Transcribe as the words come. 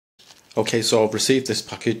Okay, so I've received this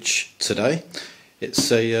package today.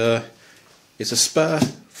 It's a spare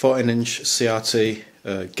 14-inch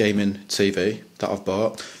CRT gaming TV that I've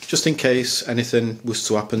bought. Just in case anything was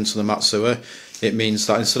to happen to the Matsui, it means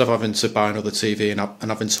that instead of having to buy another TV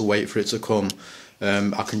and having to wait for it to come,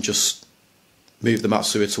 I can just move the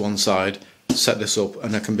Matsui to one side, set this up,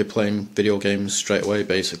 and I can be playing video games straight away,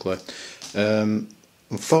 basically.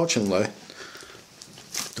 Unfortunately,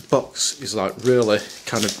 the box is like really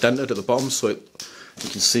kind of dented at the bottom, so you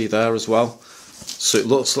can see there as well. So it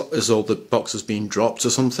looks as though the box has been dropped or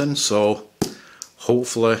something. So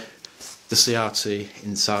hopefully the CRT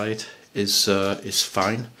inside is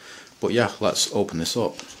fine. But yeah, let's open this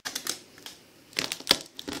up.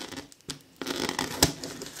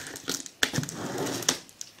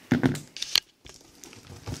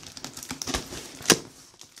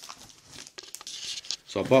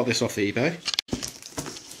 So I bought this off eBay.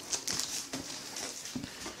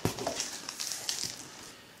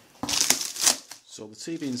 So the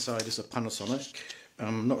TV inside is a Panasonic.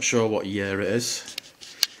 I'm not sure what year it is.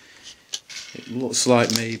 It looks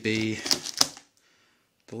like maybe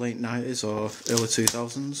the late 90s or early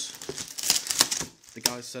 2000s. The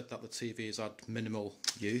guy said that the TV has had minimal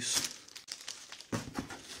use.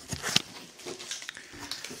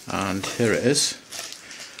 And here it is.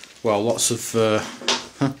 Well, lots of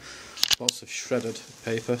shredded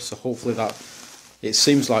paper, so hopefully that, it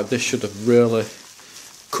seems like this should have really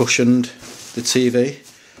cushioned the TV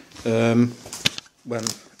when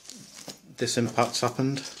this impact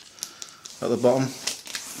happened at the bottom.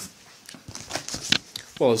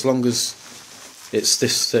 Well, as long as it's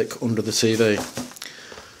this thick under the TV.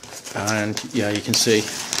 And yeah, you can see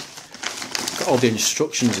got all the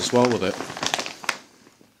instructions as well with it.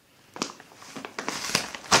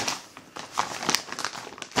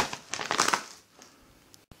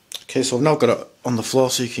 Okay, so I've now got it on the floor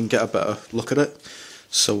so you can get a better look at it.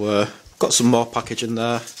 So got some more packaging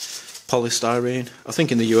there, polystyrene. I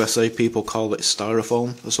think in the USA people call it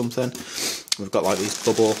styrofoam or something. We've got like these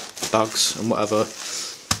bubble bags and whatever.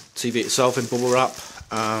 TV itself in bubble wrap,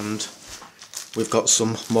 and we've got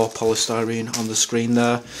some more polystyrene on the screen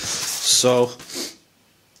there. So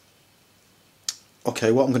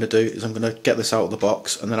okay, what I'm going to do is I'm going to get this out of the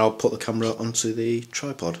box and then I'll put the camera onto the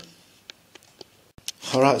tripod.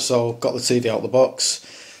 Alright, so got the TV out of the box,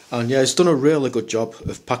 and yeah, it's done a really good job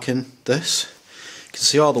of packing this. You can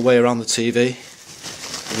see all the way around the TV,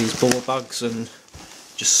 these bubble bags, and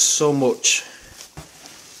just so much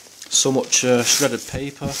shredded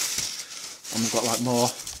paper. And we've got like more,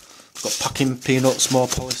 we've got packing peanuts, more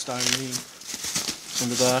polystyrene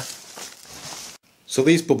under there. So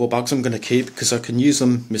these bubble bags I'm going to keep because I can use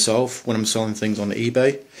them myself when I'm selling things on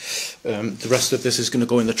eBay. The rest of this is going to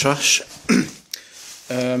go in the trash.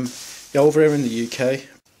 Yeah, over here in the UK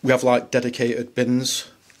we have like dedicated bins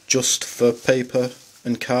just for paper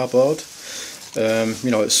and cardboard.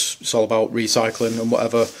 You know, it's all about recycling and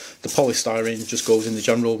whatever. The polystyrene just goes in the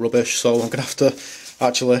general rubbish, so I'm going to have to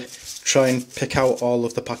actually try and pick out all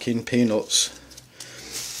of the packing peanuts,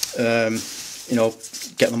 you know,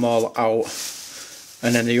 get them all out,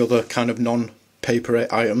 and any other kind of non-paper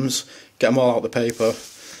items, get them all out of the paper,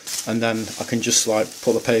 and then I can just like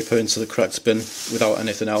put the paper into the correct bin without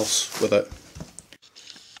anything else with it.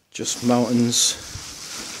 Just mountains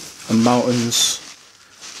and mountains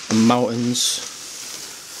and mountains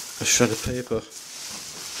of shredded paper.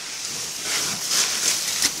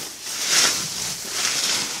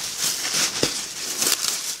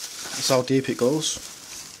 That's how deep it goes.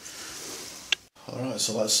 Alright,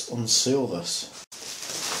 so let's unseal this.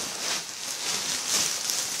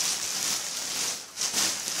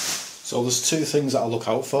 So there's two things that I look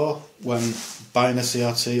out for when buying a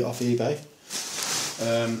CRT off eBay.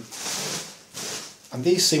 And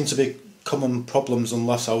these seem to be common problems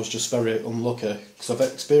unless I was just very unlucky, because I've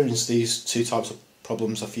experienced these two types of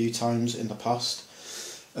problems a few times in the past.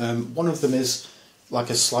 One of them is like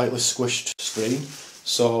a slightly squished screen,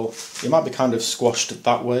 so it might be kind of squashed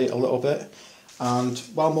that way a little bit, and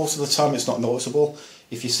while most of the time it's not noticeable,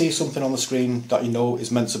 if you see something on the screen that you know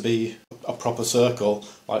is meant to be a proper circle,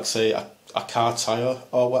 like say a car tyre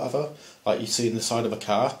or whatever, like you see in the side of a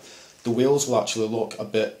car, the wheels will actually look a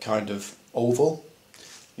bit kind of oval,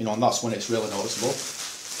 you know, and that's when it's really noticeable.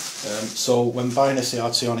 So when buying a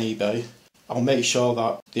CRT on eBay, I'll make sure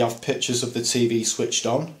that they have pictures of the TV switched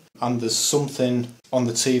on, and there's something on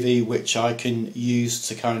the TV which I can use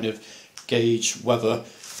to kind of gauge whether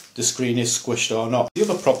the screen is squished or not. The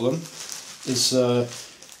other problem is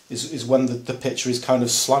when the picture is kind of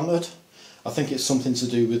slanted. I think it's something to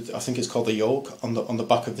do with, I think it's called the yoke on the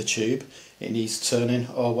back of the tube. It needs turning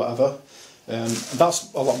or whatever. And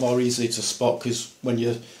that's a lot more easy to spot, because when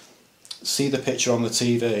you see the picture on the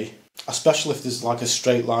TV, especially if there's like a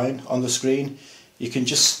straight line on the screen, you can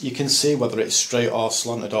see whether it's straight or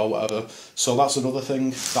slanted or whatever. So that's another thing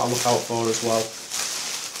that I look out for as well.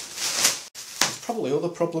 There's probably other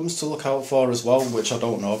problems to look out for as well, which I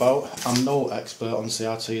don't know about. I'm no expert on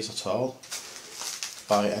CRTs at all,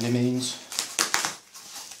 by any means.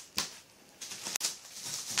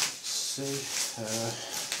 Let's see.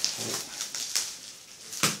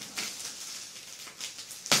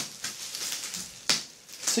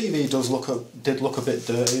 TV did look a bit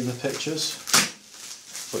dirty in the pictures,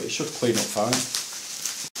 but it should clean up fine.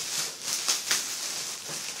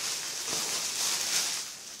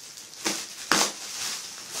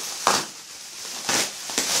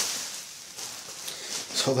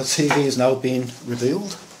 So the TV is now being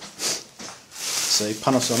revealed. It's a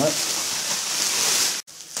Panasonic.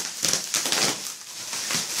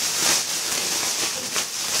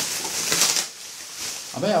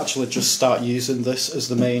 I may actually just start using this as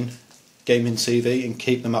the main gaming TV and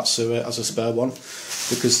keep the Matsui as a spare one,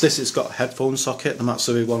 because this has got a headphone socket, the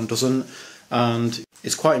Matsui one doesn't, and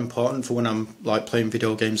it's quite important for when I'm like playing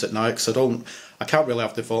video games at night, because I can't really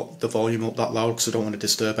have the volume up that loud because I don't want to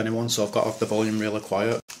disturb anyone, so I've got to have the volume really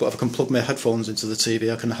quiet. But if I can plug my headphones into the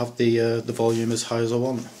TV, I can have the volume as high as I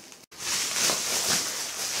want.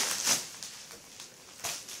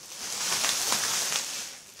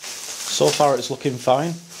 So far it's looking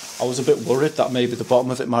fine. I was a bit worried that maybe the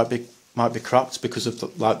bottom of it might be cracked because of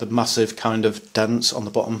the massive kind of dents on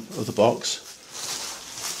the bottom of the box.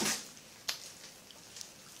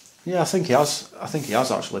 Yeah, I think he has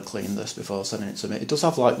actually cleaned this before sending it to me. It does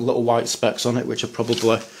have like little white specks on it, which are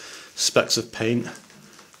probably specks of paint,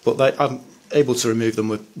 but I'm able to remove them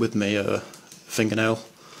with my fingernail,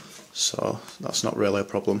 so that's not really a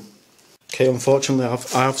problem. Okay, unfortunately I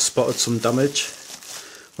have spotted some damage.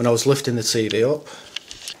 When I was lifting the TV up,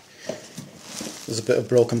 there's a bit of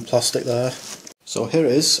broken plastic there. So here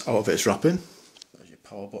it is, out of its wrapping. There's your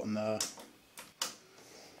power button there.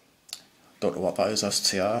 Don't know what that is,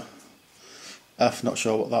 STR. F, not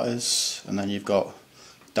sure what that is. And then you've got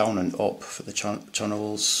down and up for the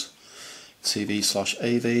channels,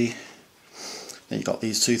 TV/AV. Then you've got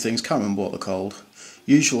these two things, can't remember what they're called.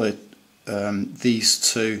 Usually these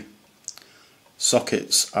two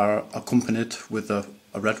sockets are accompanied with a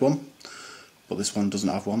red one, but this one doesn't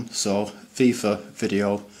have one. So V for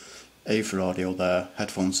video, A for audio there,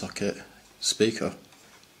 headphone socket, speaker.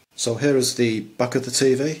 So here is the back of the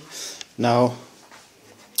TV. Now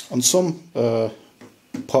on some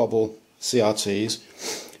portable CRTs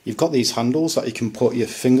you've got these handles that you can put your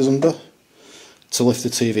fingers under to lift the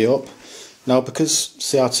TV up. Now because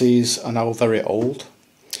CRTs are now very old,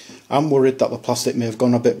 I'm worried that the plastic may have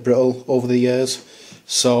gone a bit brittle over the years,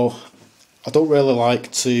 so I don't really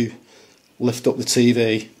like to lift up the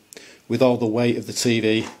TV with all the weight of the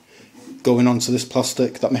TV going onto this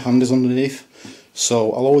plastic that my hand is underneath.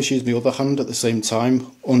 So I'll always use my other hand at the same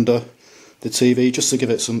time under the TV just to give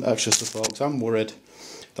it some extra support, because I'm worried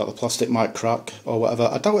that the plastic might crack or whatever.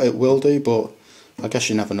 I doubt it will do, but I guess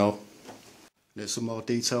you never know. There's some more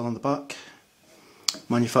detail on the back.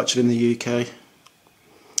 Manufactured in the UK.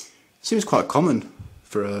 Seems quite common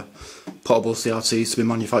for portable CRTs to be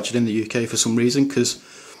manufactured in the UK for some reason, because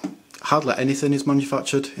hardly anything is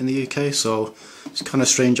manufactured in the UK, so it's kind of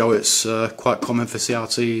strange how it's quite common for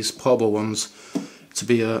CRTs, portable ones, to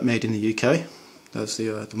be made in the UK. There's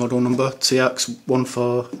the model number,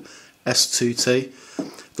 TX14-S2T.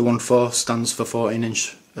 The 14 stands for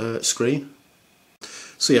 14-inch screen.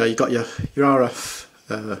 So yeah, you've got your RF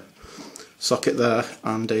socket there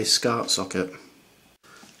and a SCART socket.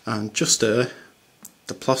 And just the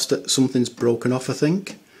plastic, something's broken off, I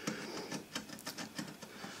think.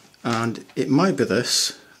 And it might be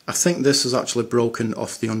this. I think this is actually broken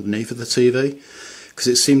off the underneath of the TV, because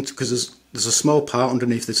there's a small part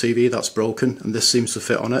underneath the TV that's broken, and this seems to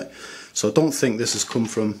fit on it. So I don't think this has come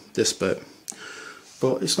from this bit,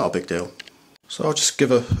 but it's not a big deal. So I'll just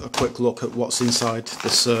give a quick look at what's inside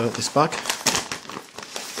this this bag.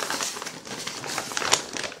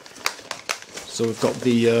 So we've got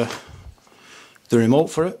the remote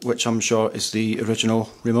for it, which I'm sure is the original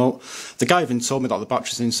remote. The guy even told me that the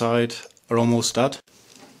batteries inside are almost dead.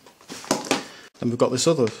 Then we've got this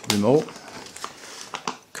other remote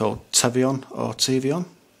called Tevion or Tevion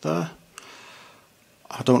there.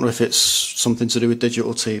 I don't know if it's something to do with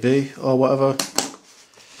digital TV or whatever.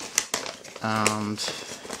 And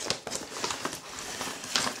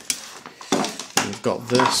we've got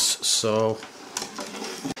this, so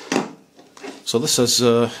this says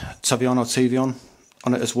Tevion or Tevion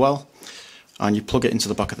on it as well. and you plug it into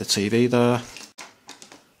the back of the TV there.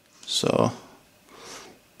 So,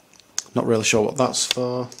 not really sure what that's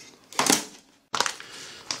for.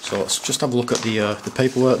 So let's just have a look at the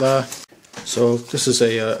paperwork there. So this is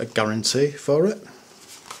a guarantee for it.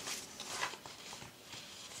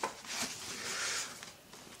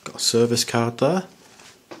 Got a service card there.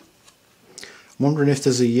 I'm wondering if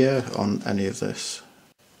there's a year on any of this.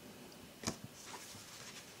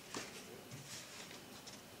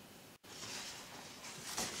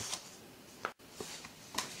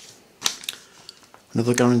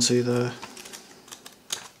 Another guarantee there.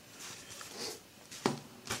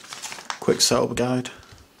 Quick setup guide.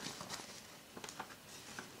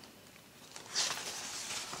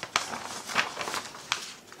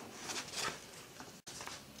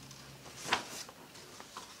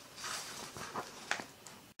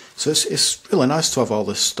 So it's really nice to have all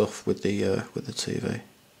this stuff with the TV.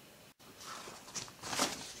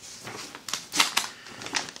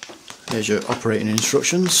 Here's your operating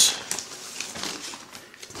instructions.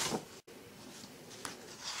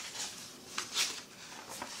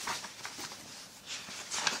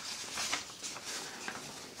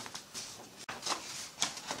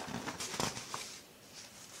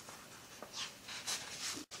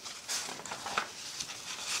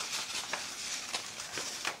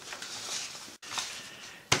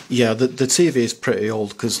 Yeah, the TV is pretty old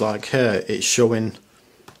because like here it's showing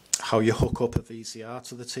how you hook up a VCR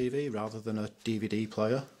to the TV rather than a DVD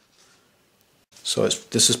player. So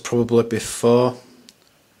this is probably before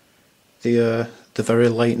the very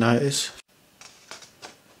late 90s.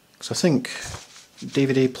 Because I think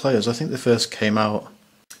DVD players, I think they first came out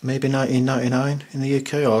maybe 1999 in the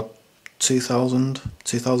UK or 2000,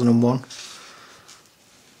 2001.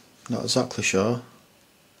 Not exactly sure.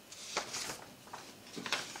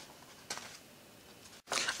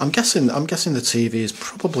 I'm guessing the TV is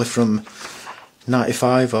probably from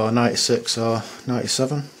 95 or 96 or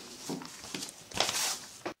 97.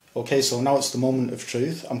 Okay, so now it's the moment of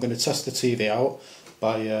truth. I'm going to test the TV out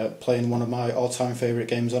by playing one of my all-time favourite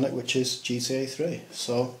games on it, which is GTA 3.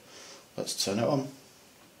 So let's turn it on.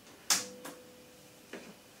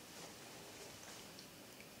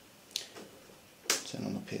 Turn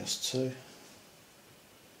on the PS2.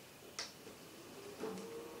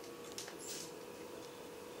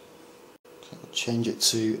 Change it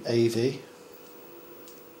to AV.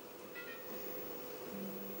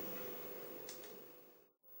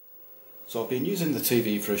 So I've been using the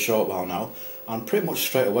TV for a short while now, and pretty much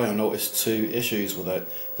straight away I noticed two issues with it.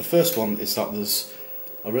 The first one is that there's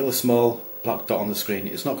a really small black dot on the screen.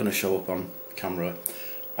 It's not going to show up on camera.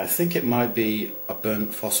 I think it might be a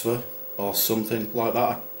burnt phosphor or something like that.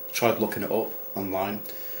 I tried looking it up online,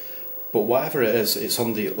 but whatever it is, it's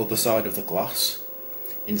on the other side of the glass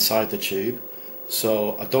inside the tube.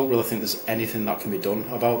 So I don't really think there's anything that can be done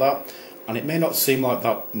about that, and it may not seem like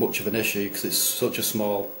that much of an issue because it's such a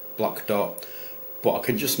small black dot, but I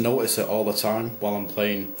can just notice it all the time while I'm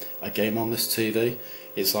playing a game on this TV.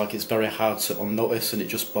 It's like it's very hard to unnotice and it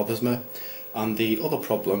just bothers me. And the other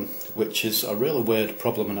problem, which is a really weird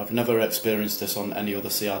problem, and I've never experienced this on any other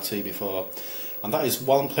CRT before, and that is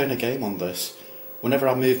while I'm playing a game on this, whenever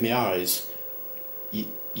I move my eyes,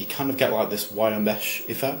 you kind of get like this wire mesh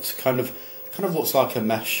effect. Kind of looks like a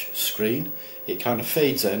mesh screen. It kind of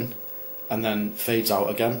fades in and then fades out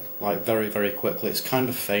again, like very, very quickly. It's kind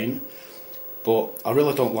of faint, but I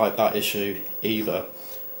really don't like that issue either.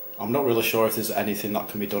 I'm not really sure if there's anything that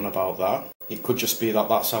can be done about that. It could just be that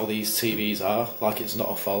that's how these TVs are, like it's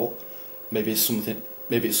not a fault. Maybe it's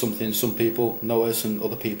something some people notice and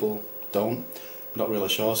other people don't. I'm not really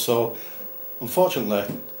sure. So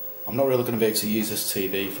unfortunately, I'm not really going to be able to use this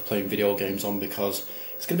TV for playing video games on because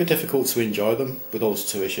it's going to be difficult to enjoy them with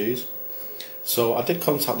those two issues. So I did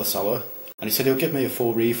contact the seller, and he said he'll give me a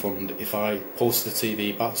full refund if I post the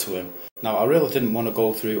TV back to him. Now I really didn't want to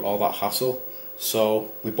go through all that hassle,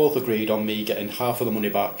 so we both agreed on me getting half of the money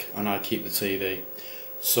back and I keep the TV.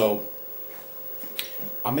 So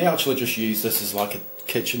I may actually just use this as like a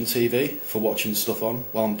kitchen TV for watching stuff on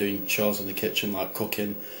while I'm doing chores in the kitchen, like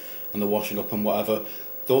cooking and the washing up and whatever.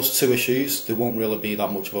 Those two issues, they won't really be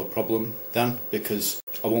that much of a problem then, because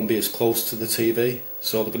I won't be as close to the TV,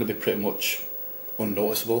 so they're going to be pretty much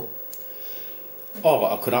unnoticeable.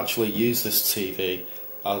 Or I could actually use this TV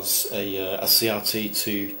as a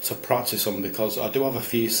CRT to practice on, because I do have a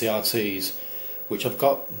few CRTs which I've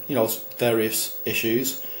got, you know, various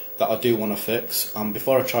issues that I do want to fix, and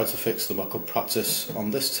before I try to fix them I could practice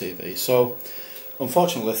on this TV. So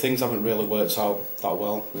unfortunately things haven't really worked out that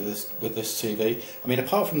well with this TV. I mean,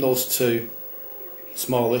 apart from those two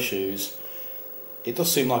small issues, it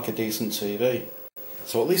does seem like a decent TV.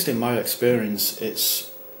 So at least in my experience,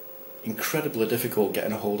 it's incredibly difficult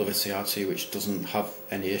getting a hold of a CRT which doesn't have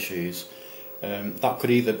any issues. That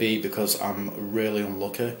could either be because I'm really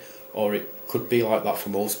unlucky, or it could be like that for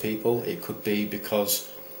most people. It could be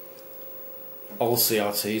because all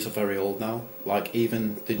CRTs are very old now, like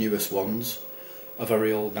even the newest ones are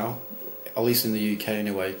very old now, at least in the UK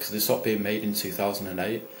anyway, because they stopped being made in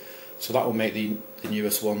 2008, so that will make the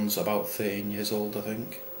newest ones about 13 years old, I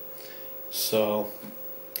think. So,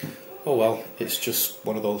 oh well, it's just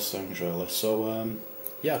one of those things really. So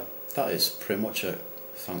yeah, that is pretty much it.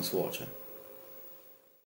 Thanks for watching.